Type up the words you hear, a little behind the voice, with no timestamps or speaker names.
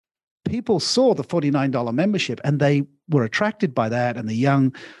people saw the $49 membership and they were attracted by that, and the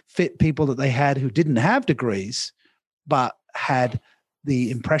young, fit people that they had who didn't have degrees but had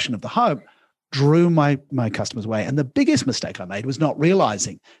the impression of the home drew my customers away. And the biggest mistake I made was not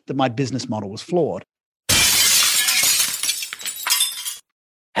realizing that my business model was flawed.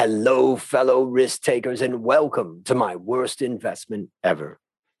 Hello, fellow risk takers, and welcome to my worst investment ever.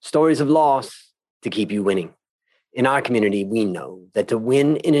 Stories of loss to keep you winning. In our community, we know that to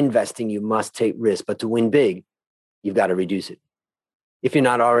win in investing, you must take risk, but to win big, you've got to reduce it. If you're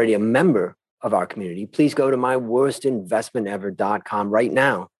not already a member of our community, please go to myworstinvestmentever.com right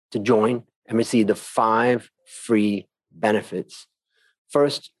now to join and receive the 5 free benefits.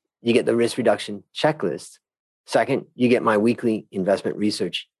 First, you get the risk reduction checklist. Second, you get my weekly investment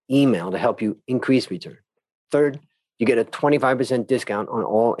research email to help you increase return. Third, you get a 25% discount on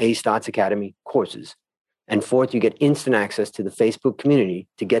all A-Stotz Academy courses. And fourth, you get instant access to the Facebook community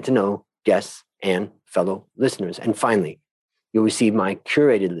to get to know guests and fellow listeners. And finally, you'll receive my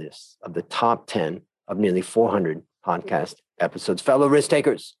curated list of the top 10 of nearly 400 podcast episodes. Fellow risk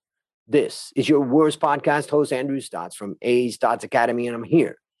takers, this is your worst podcast host, Andrew Stotz from A-Stotz Academy, and I'm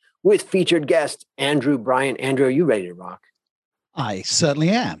here with featured guest, Andrew Bryant. Andrew, are you ready to rock? I certainly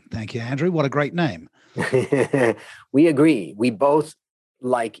am. Thank you, Andrew. What a great name. We agree. We both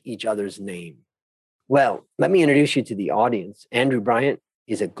like each other's name. Well, let me introduce you to the audience. Andrew Bryant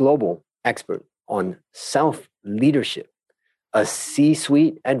is a global expert on self-leadership, a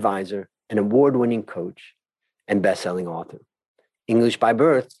C-suite advisor, an award-winning coach, and best-selling author. English by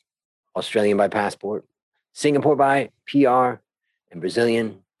birth, Australian by passport, Singapore by PR, and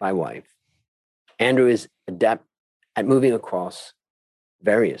Brazilian by wife. Andrew is adept at moving across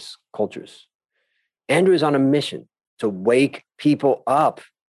various cultures. Andrew is on a mission to wake people up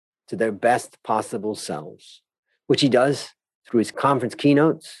to their best possible selves, which he does through his conference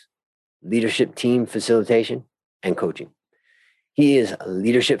keynotes, leadership team facilitation, and coaching. He is a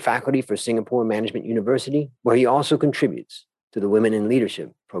leadership faculty for Singapore Management University, where he also contributes to the Women in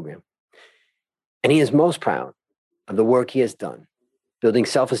Leadership program. And he is most proud of the work he has done, building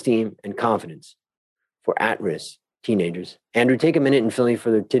self-esteem and confidence for at-risk teenagers. Andrew, take a minute and fill in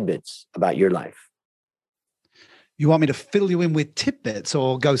further tidbits about your life. You want me to fill you in with tidbits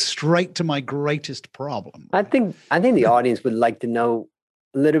or go straight to my greatest problem? I think the audience would like to know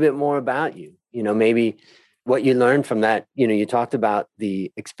a little bit more about you. You know, maybe what you learned from that. You know, you talked about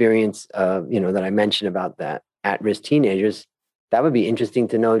the experience that I mentioned about that at-risk teenagers. That would be interesting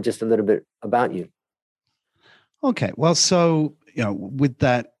to know just a little bit about you. Okay. Well, so, with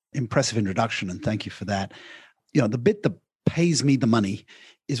that impressive introduction, and thank you for that, the bit that pays me the money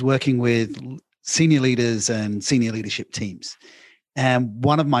is working with senior leaders and senior leadership teams. And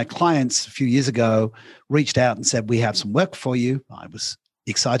one of my clients a few years ago reached out and said, we have some work for you. I was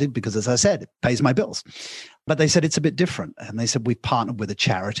excited because, as I said, it pays my bills. But they said it's a bit different. And they said, we partnered with a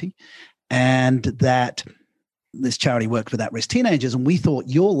charity, and that this charity worked with at-risk teenagers. And we thought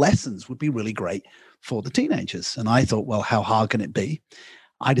your lessons would be really great for the teenagers. And I thought, well, how hard can it be?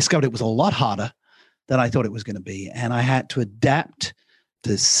 I discovered it was a lot harder than I thought it was going to be. And I had to adapt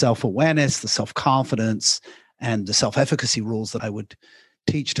the self-awareness, the self-confidence, and the self-efficacy rules that I would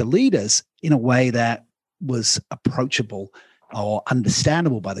teach to leaders in a way that was approachable or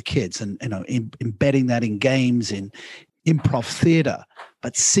understandable by the kids, and embedding that in games, in improv theater.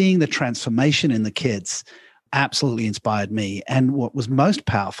 But seeing the transformation in the kids absolutely inspired me. And what was most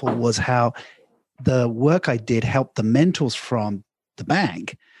powerful was how the work I did helped the mentors from the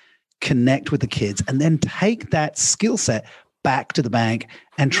bank connect with the kids and then take that skill set back to the bank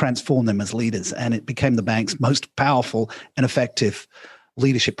and transform them as leaders. And it became the bank's most powerful and effective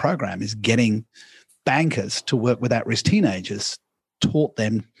leadership program, is getting bankers to work with at-risk teenagers, taught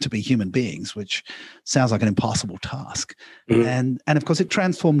them to be human beings, which sounds like an impossible task. Mm-hmm. And of course, it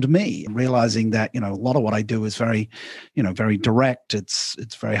transformed me, realizing that, a lot of what I do is very, very direct. It's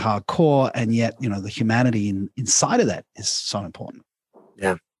very hardcore. And yet, the humanity inside of that is so important.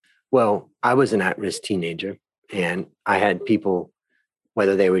 Yeah. Well, I was an at-risk teenager, and I had people,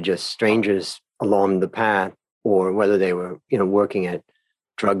 whether they were just strangers along the path or whether they were, working at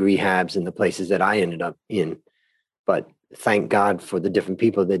drug rehabs and the places that I ended up in. But thank God for the different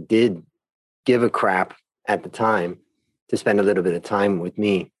people that did give a crap at the time to spend a little bit of time with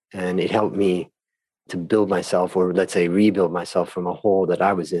me. And it helped me to build myself, or let's say rebuild myself, from a hole that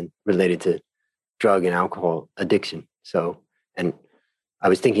I was in related to drug and alcohol addiction. So, and I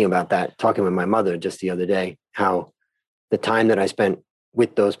was thinking about that, talking with my mother just the other day, how the time that I spent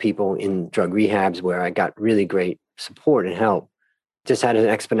with those people in drug rehabs, where I got really great support and help, just had an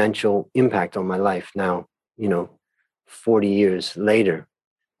exponential impact on my life. Now, 40 years later,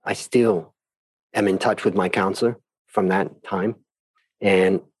 I still am in touch with my counselor from that time.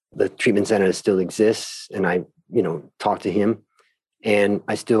 And the treatment center still exists. And I, talk to him, and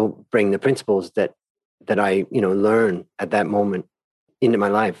I still bring the principles that I, learn at that moment into my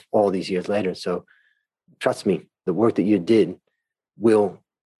life all these years later. So trust me, the work that you did will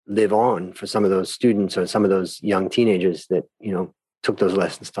live on for some of those students or some of those young teenagers that, took those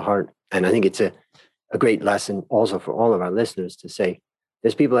lessons to heart. And I think it's a great lesson also for all of our listeners to say,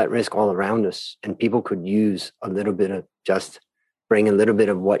 there's people at risk all around us, and people could use a little bit of, just bring a little bit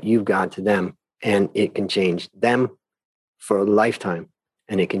of what you've got to them, and it can change them for a lifetime,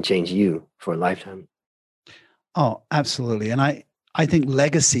 and it can change you for a lifetime. Oh, absolutely. And I think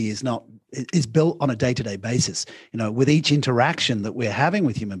legacy is built on a day-to-day basis. With each interaction that we're having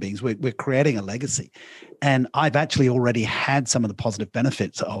with human beings, we're creating a legacy. And I've actually already had some of the positive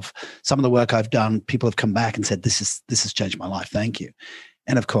benefits of some of the work I've done. People have come back and said, this has changed my life. Thank you.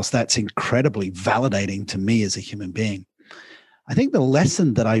 And of course, that's incredibly validating to me as a human being. I think the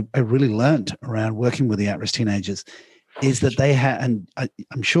lesson that I really learned around working with the at-risk teenagers is that they had, and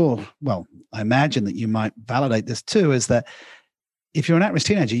I'm sure, well, I imagine that you might validate this too, is that if you're an at-risk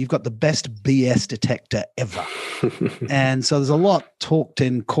teenager, you've got the best BS detector ever. And so there's a lot talked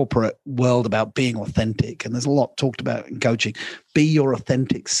in corporate world about being authentic, and there's a lot talked about in coaching, be your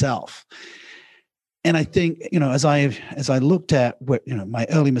authentic self. And I think, as I looked at my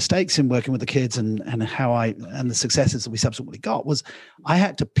early mistakes in working with the kids and the successes that we subsequently got, was I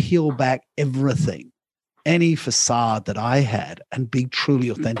had to peel back everything, any facade that I had, and be truly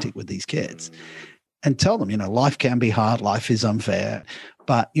authentic with these kids. And tell them, life can be hard, life is unfair,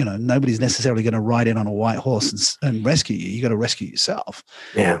 but, nobody's necessarily going to ride in on a white horse and rescue you. You got to rescue yourself.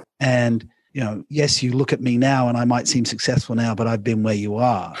 Yeah. And, yes, you look at me now and I might seem successful now, but I've been where you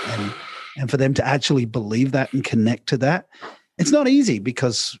are. And for them to actually believe that and connect to that, it's not easy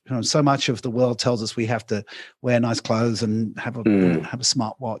because, so much of the world tells us we have to wear nice clothes and have a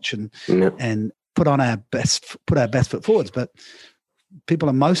smart watch and put our best foot forwards. But people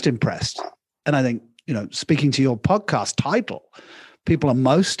are most impressed. And I think, speaking to your podcast title, people are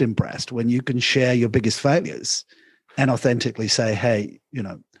most impressed when you can share your biggest failures and authentically say, hey,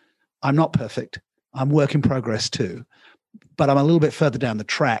 I'm not perfect. I'm work in progress too, but I'm a little bit further down the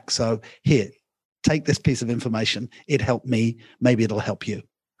track. So here, take this piece of information. It helped me. Maybe it'll help you.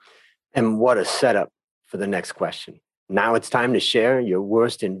 And what a setup for the next question. Now it's time to share your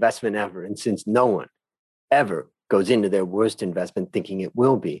worst investment ever. And since no one ever goes into their worst investment thinking it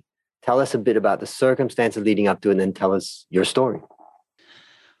will be, tell us a bit about the circumstances leading up to it, and then tell us your story.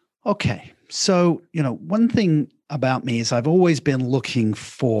 Okay. So, one thing about me is I've always been looking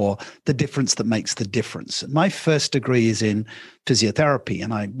for the difference that makes the difference. My first degree is in physiotherapy,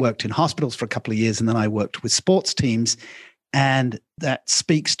 and I worked in hospitals for a couple of years, and then I worked with sports teams. And that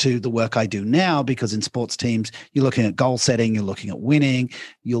speaks to the work I do now, because in sports teams, you're looking at goal setting, you're looking at winning,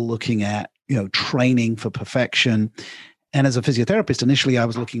 you're looking at, training for perfection. And as a physiotherapist, initially I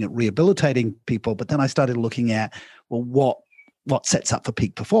was looking at rehabilitating people, but then I started looking at, well, what sets up for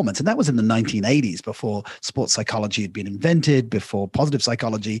peak performance? And that was in the 1980s, before sports psychology had been invented, before positive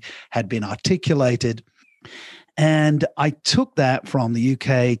psychology had been articulated. And I took that from the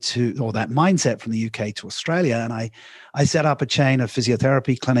UK or that mindset from the UK to Australia. And I set up a chain of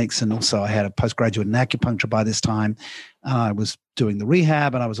physiotherapy clinics. And also I had a postgraduate in acupuncture by this time. I was doing the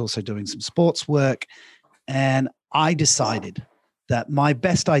rehab, and I was also doing some sports work. And I decided that my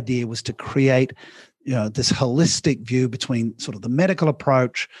best idea was to create, this holistic view between sort of the medical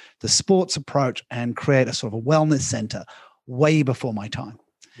approach, the sports approach, and create a sort of a wellness center way before my time.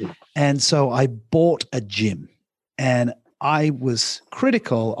 And so I bought a gym, and I was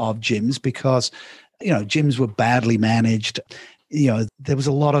critical of gyms because, gyms were badly managed. There was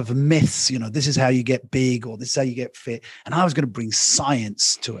a lot of myths, this is how you get big, or this is how you get fit. And I was going to bring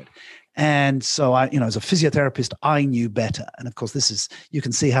science to it. And so I, as a physiotherapist, I knew better. And of course, you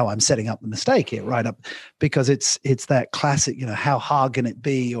can see how I'm setting up the mistake here, right up, because it's that classic, how hard can it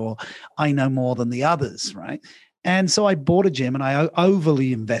be? Or I know more than the others, right? And so I bought a gym, and I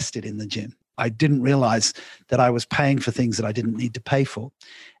overly invested in the gym. I didn't realize that I was paying for things that I didn't need to pay for.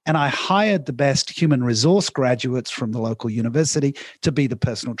 And I hired the best human resource graduates from the local university to be the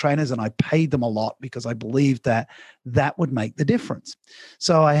personal trainers. And I paid them a lot because I believed that would make the difference.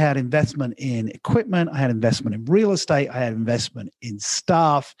 So I had investment in equipment, I had investment in real estate, I had investment in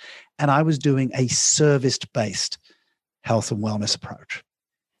staff, and I was doing a service-based health and wellness approach.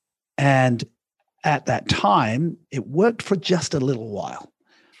 And at that time, it worked for just a little while.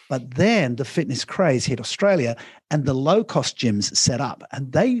 But then the fitness craze hit Australia, and the low-cost gyms set up, and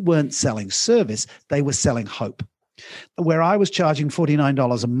they weren't selling service, they were selling hope. Where I was charging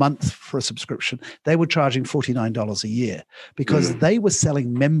 $49 a month for a subscription, they were charging $49 a year because they were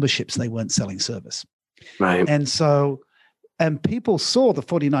selling memberships, they weren't selling service. Right. And so, and people saw the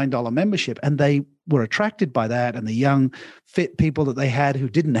 $49 membership and they were attracted by that. And the young, fit people that they had who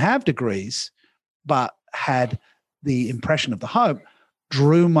didn't have degrees, but had the impression of the home,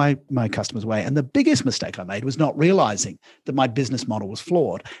 drew my customers away. And the biggest mistake I made was not realizing that my business model was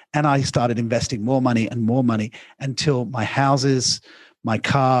flawed. And I started investing more money and more money until my houses, my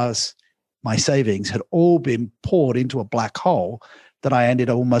cars, my savings had all been poured into a black hole that I ended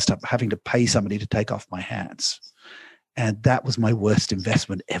almost up having to pay somebody to take off my hands. And that was my worst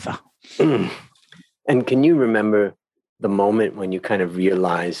investment ever. And can you remember the moment when you kind of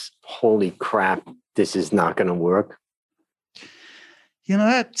realized, holy crap, this is not going to work? You know,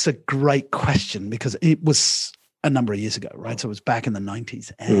 that's a great question because it was a number of years ago, right? So it was back in the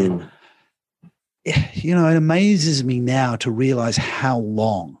 90s. And, you know, it amazes me now to realize how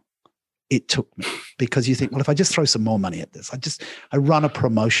long it took me because you think, well, if I just throw some more money at this, I run a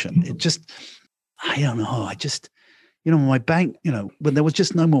promotion. I don't know. You know, my bank, you know, when there was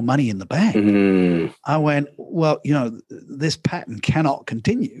just no more money in the bank, I went, well, you know, this pattern cannot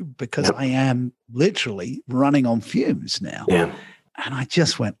continue because I am literally running on fumes now. Yeah. And I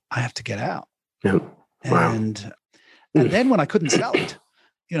just went, I have to get out. Wow. And then when I couldn't sell it,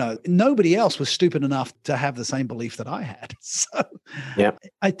 you know, nobody else was stupid enough to have the same belief that I had. So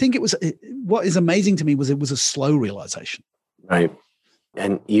I think what is amazing to me was it was a slow realization. Right.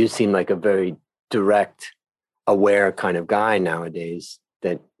 And you seem like a very direct, aware kind of guy nowadays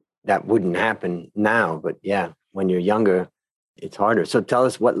that wouldn't happen now. But yeah, when you're younger, it's harder. So tell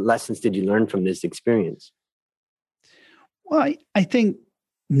us, what lessons did you learn from this experience? Well, I think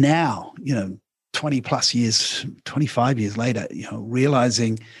now, you know, 20 plus years, 25 years later, you know,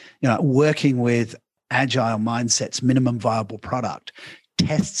 realizing, you know, working with agile mindsets, minimum viable product,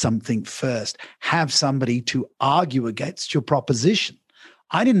 test something first, have somebody to argue against your proposition.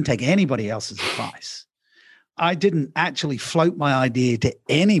 I didn't take anybody else's advice. I didn't actually float my idea to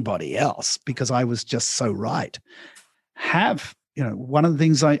anybody else because I was just so right. You know, one of the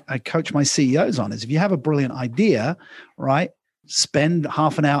things I coach my CEOs on is if you have a brilliant idea, right, spend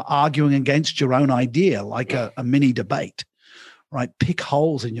half an hour arguing against your own idea like a mini debate, right? Pick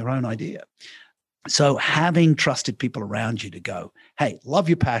holes in your own idea. So having trusted people around you to go, hey, love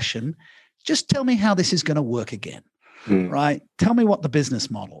your passion. Just tell me how this is going to work again, right? Tell me what the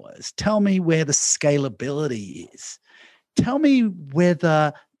business model is. Tell me where the scalability is. Tell me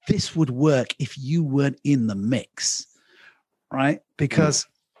whether this would work if you weren't in the mix. Right? Because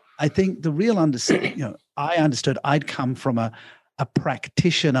I think the real understanding, you know, I understood I'd come from a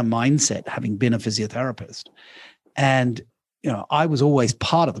practitioner mindset, having been a physiotherapist. And, you know, I was always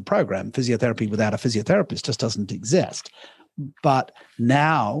part of the program. Physiotherapy without a physiotherapist just doesn't exist. But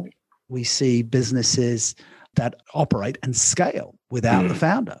now we see businesses that operate and scale without the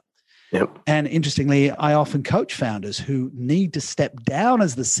founder. Yep. And interestingly, I often coach founders who need to step down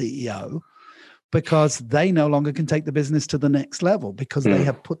as the CEO because they no longer can take the business to the next level because they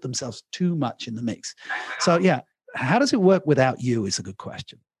have put themselves too much in the mix. So yeah, how does it work without you is a good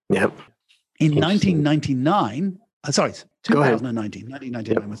question. Yep. In 1999,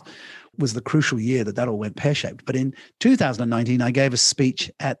 1999 was the crucial year that all went pear-shaped. But in 2019, I gave a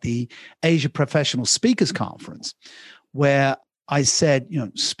speech at the Asia Professional Speakers Conference where I said, you know,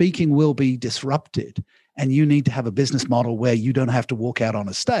 speaking will be disrupted and you need to have a business model where you don't have to walk out on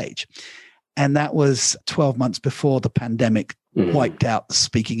a stage. And that was 12 months before the pandemic wiped out the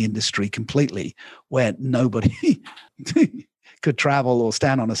speaking industry completely, where nobody could travel or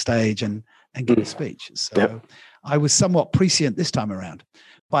stand on a stage and give a speech. So I was somewhat prescient this time around.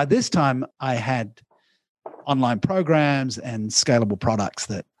 By this time, I had online programs and scalable products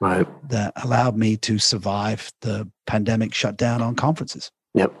that allowed me to survive the pandemic shutdown on conferences.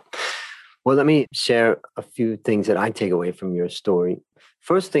 Yep. Well, let me share a few things that I take away from your story.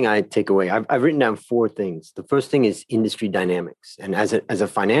 First thing I take away, I've written down 4 things. The first thing is industry dynamics. And as a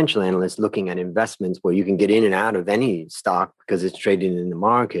financial analyst looking at investments where you can get in and out of any stock because it's traded in the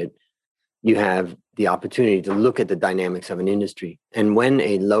market, you have the opportunity to look at the dynamics of an industry. And when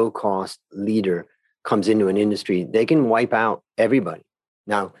a low-cost leader comes into an industry, they can wipe out everybody.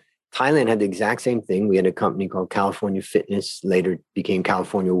 Now, Thailand had the exact same thing. We had a company called California Fitness, later became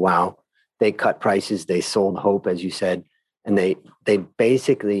California Wow. They cut prices. They sold hope, as you said. And they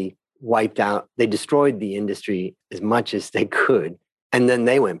basically wiped out, they destroyed the industry as much as they could. And then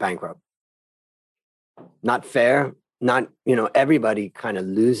they went bankrupt. Not fair, everybody kind of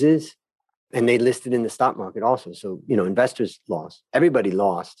loses. And they listed in the stock market also. So, investors lost, everybody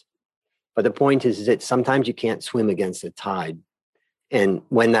lost. But the point is that sometimes you can't swim against the tide. And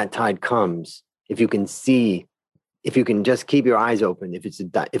when that tide comes, if you can just keep your eyes open, if it's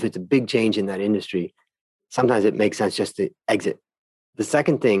a big change in that industry, sometimes it makes sense just to exit. The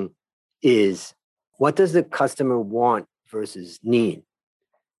second thing is, what does the customer want versus need?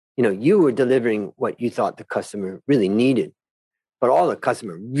 You were delivering what you thought the customer really needed, but all the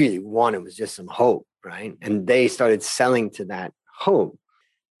customer really wanted was just some hope, right? And they started selling to that hope.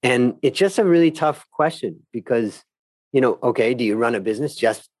 And it's just a really tough question because, okay, do you run a business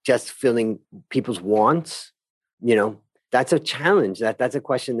just filling people's wants? That's a challenge. That's a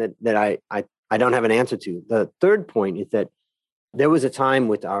question that I don't have an answer to. The third point is that there was a time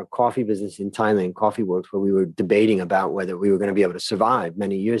with our coffee business in Thailand, Coffee Works, where we were debating about whether we were going to be able to survive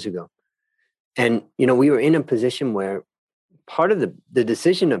many years ago. And, we were in a position where part of the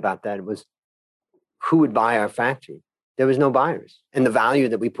decision about that was who would buy our factory. There was no buyers. And the value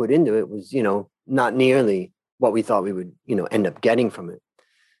that we put into it was, not nearly what we thought we would, end up getting from it.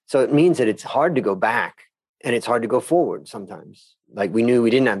 So it means that it's hard to go back and it's hard to go forward sometimes. Like we knew we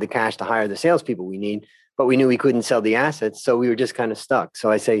didn't have the cash to hire the salespeople we need, but we knew we couldn't sell the assets. So we were just kind of stuck.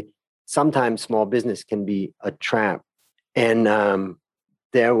 So I say sometimes small business can be a trap. And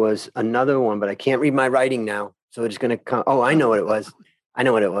there was another one, but I can't read my writing now. So it's going to come. Oh, I know what it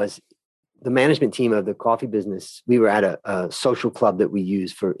was. The management team of the coffee business, we were at a social club that we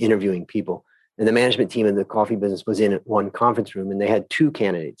use for interviewing people. And the management team of the coffee business was in one conference room and they had 2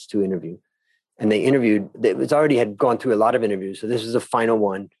 candidates to interview. And they interviewed, had gone through a lot of interviews. So this was the final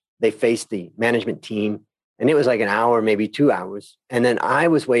one. They faced the management team and it was like an hour, maybe 2 hours. And then I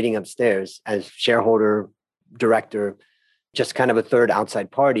was waiting upstairs as shareholder, director, just kind of a third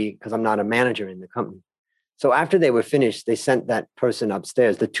outside party because I'm not a manager in the company. So after they were finished, they sent that person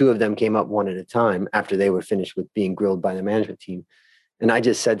upstairs. The 2 of them came up one at a time after they were finished with being grilled by the management team. And I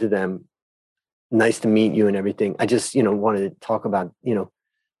just said to them, nice to meet you and everything. I just, wanted to talk about,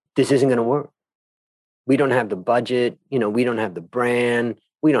 this isn't going to work. We don't have the budget. We don't have the brand.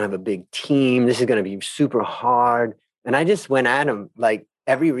 We don't have a big team. This is going to be super hard. And I just went at them like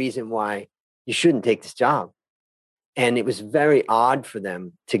every reason why you shouldn't take this job. And it was very odd for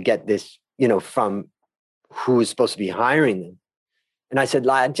them to get this, from who was supposed to be hiring them. And I said,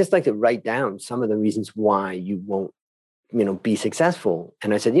 I'd just like to write down some of the reasons why you won't, be successful.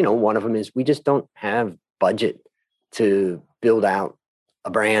 And I said, one of them is we just don't have budget to build out a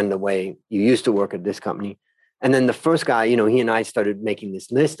brand the way you used to work at this company. And then the first guy, he and I started making this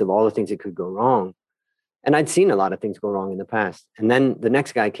list of all the things that could go wrong. And I'd seen a lot of things go wrong in the past. And then the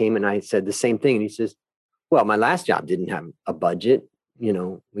next guy came and I said the same thing. And he says, well, my last job didn't have a budget. We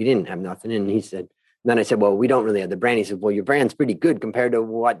didn't have nothing. And he said, and then I said, well, we don't really have the brand. He said, well, your brand's pretty good compared to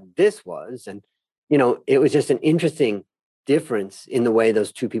what this was. And, it was just an interesting difference in the way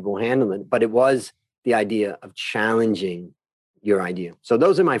those 2 people handled it. But it was the idea of challenging your idea. So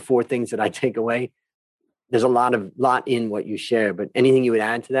those are my 4 things that I take away. There's a lot in what you share, but anything you would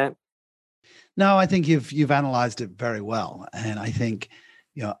add to that? No, I think you've analyzed it very well. And I think,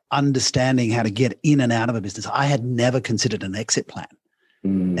 understanding how to get in and out of a business, I had never considered an exit plan.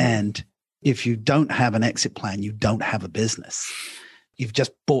 And if you don't have an exit plan, you don't have a business. You've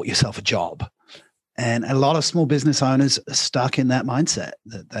just bought yourself a job. And a lot of small business owners are stuck in that mindset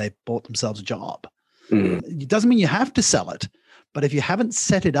that they bought themselves a job. It doesn't mean you have to sell it, but if you haven't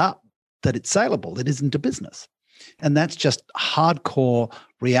set it up that it's saleable, it isn't a business. And that's just hardcore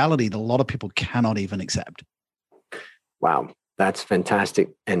reality that a lot of people cannot even accept. Wow, that's fantastic.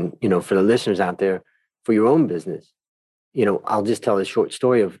 And, for the listeners out there, for your own business, I'll just tell a short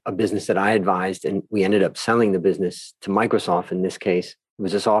story of a business that I advised, and we ended up selling the business to Microsoft. In this case, it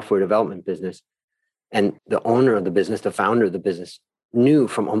was a software development business. And the owner of the business, the founder of the business, knew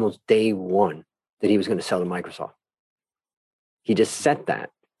from almost day one that he was going to sell to Microsoft. He just set that.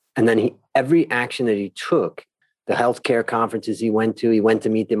 And then every action that he took, the healthcare conferences he went to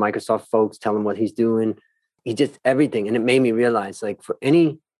meet the Microsoft folks, tell them what he's doing. He just everything. And it made me realize, like, for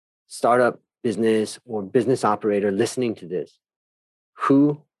any startup business or business operator listening to this,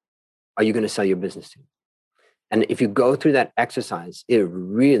 who are you going to sell your business to? And if you go through that exercise, it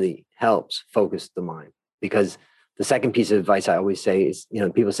really helps focus the mind. Because the second piece of advice I always say is,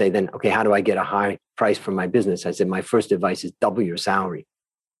 people say then, okay, how do I get a high price for my business? I said, my first advice is double your salary.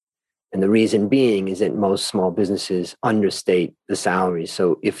 And the reason being is that most small businesses understate the salary.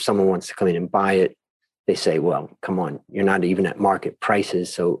 So if someone wants to come in and buy it, they say, well, come on, you're not even at market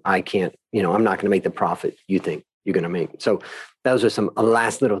prices. So I can't, I'm not going to make the profit you think you're going to make. So those are some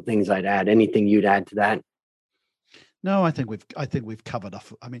last little things I'd add. Anything you'd add to that? No, I think we've covered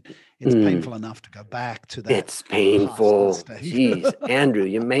off. I mean, it's painful enough to go back to that. It's painful. Jeez, Andrew,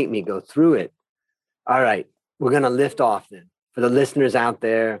 you make me go through it. All right, we're going to lift off then. For the listeners out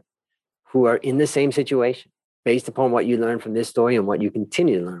there who are in the same situation, based upon what you learned from this story and what you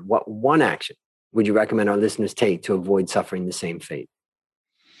continue to learn, what one action would you recommend our listeners take to avoid suffering the same fate?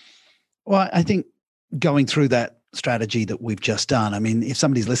 Well, I think going through that strategy that we've just done, I mean, if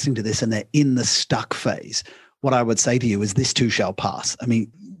somebody's listening to this and they're in the stuck phase, what I would say to you is this too shall pass. I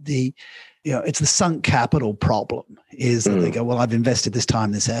mean, it's the sunk capital problem is that they go, well, I've invested this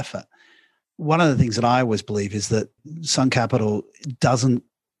time, this effort. One of the things that I always believe is that sunk capital doesn't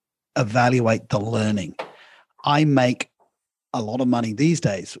evaluate the learning. I make a lot of money these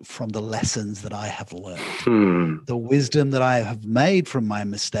days from the lessons that I have learned, the wisdom that I have made from my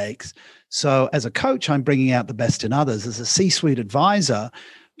mistakes. So as a coach, I'm bringing out the best in others. As a C-suite advisor,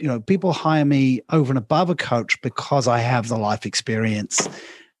 people hire me over and above a coach because I have the life experience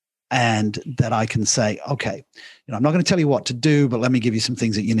and that I can say, okay, I'm not going to tell you what to do, but let me give you some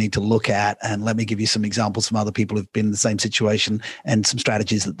things that you need to look at. And let me give you some examples from other people who've been in the same situation and some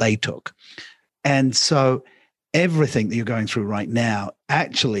strategies that they took. And so everything that you're going through right now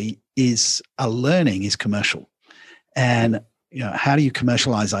actually is commercial. And, how do you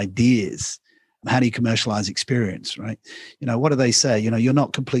commercialize ideas? How do you commercialize experience, right? What do they say? You're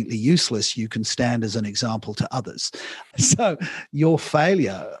not completely useless. You can stand as an example to others. So your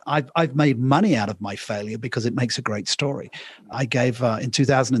failure, I've made money out of my failure because it makes a great story. I gave, in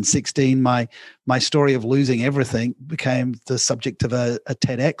 2016, my story of losing everything became the subject of a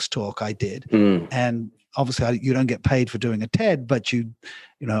TEDx talk I did. And obviously you don't get paid for doing a TED, but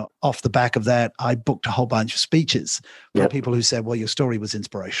off the back of that, I booked a whole bunch of speeches from people who said, well, your story was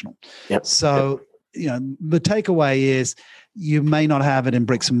inspirational. So, the takeaway is you may not have it in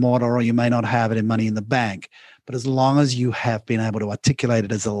bricks and mortar, or you may not have it in money in the bank, but as long as you have been able to articulate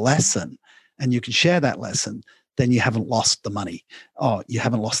it as a lesson and you can share that lesson, then you haven't lost the money or you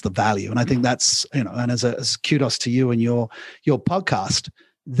haven't lost the value. And I think that's, and as kudos to you and your podcast,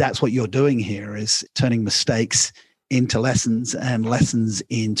 that's what you're doing here is turning mistakes into lessons and lessons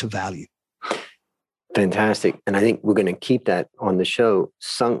into value. Fantastic. And I think we're going to keep that on the show.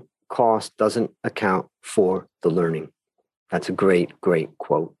 Sunk cost doesn't account for the learning. That's a great, great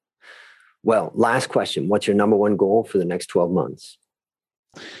quote. Well, last question. What's your number one goal for the next 12 months?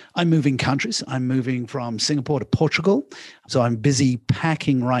 I'm moving countries. I'm moving from Singapore to Portugal. So I'm busy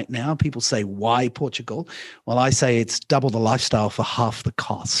packing right now. People say, why Portugal? Well, I say it's double the lifestyle for half the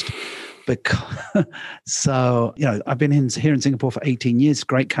cost. So, I've been here in Singapore for 18 years.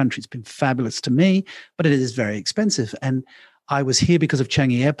 Great country. It's been fabulous to me, but it is very expensive. And I was here because of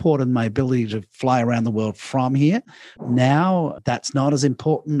Changi Airport and my ability to fly around the world from here. Now that's not as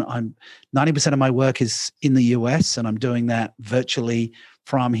important. 90% of my work is in the US and I'm doing that virtually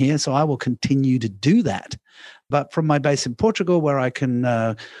from here. So I will continue to do that. But from my base in Portugal, where I can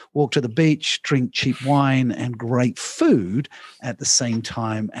walk to the beach, drink cheap wine and great food at the same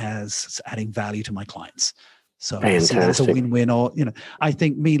time as adding value to my clients. So I see that as a win-win, or, I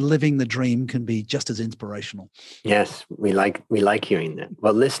think me living the dream can be just as inspirational. Yes, we like hearing that.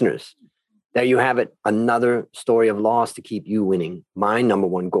 Well, listeners, there you have it. Another story of loss to keep you winning. My number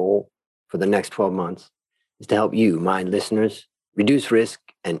one goal for the next 12 months is to help you, my listeners, reduce risk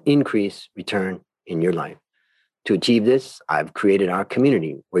and increase return in your life. To achieve this, I've created our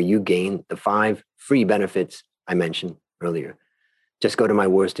community where you gain the 5 free benefits I mentioned earlier. Just go to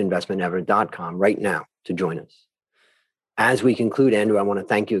myworstinvestmentever.com right now to join us. As we conclude, Andrew, I want to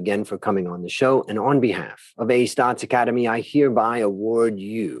thank you again for coming on the show. And on behalf of A Stotz Academy, I hereby award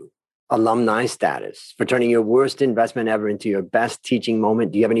you alumni status for turning your worst investment ever into your best teaching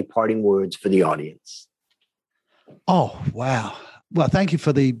moment. Do you have any parting words for the audience? Oh, wow. Well, thank you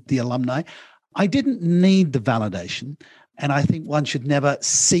for the alumni. I didn't need the validation. And I think one should never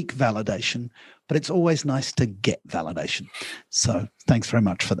seek validation, but it's always nice to get validation. So thanks very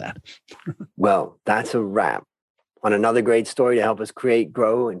much for that. Well, that's a wrap on another great story to help us create,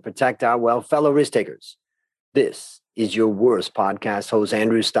 grow, and protect our wealth. Fellow risk takers, this is your worst podcast host,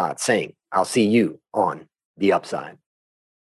 Andrew Stotz, saying, I'll see you on the upside.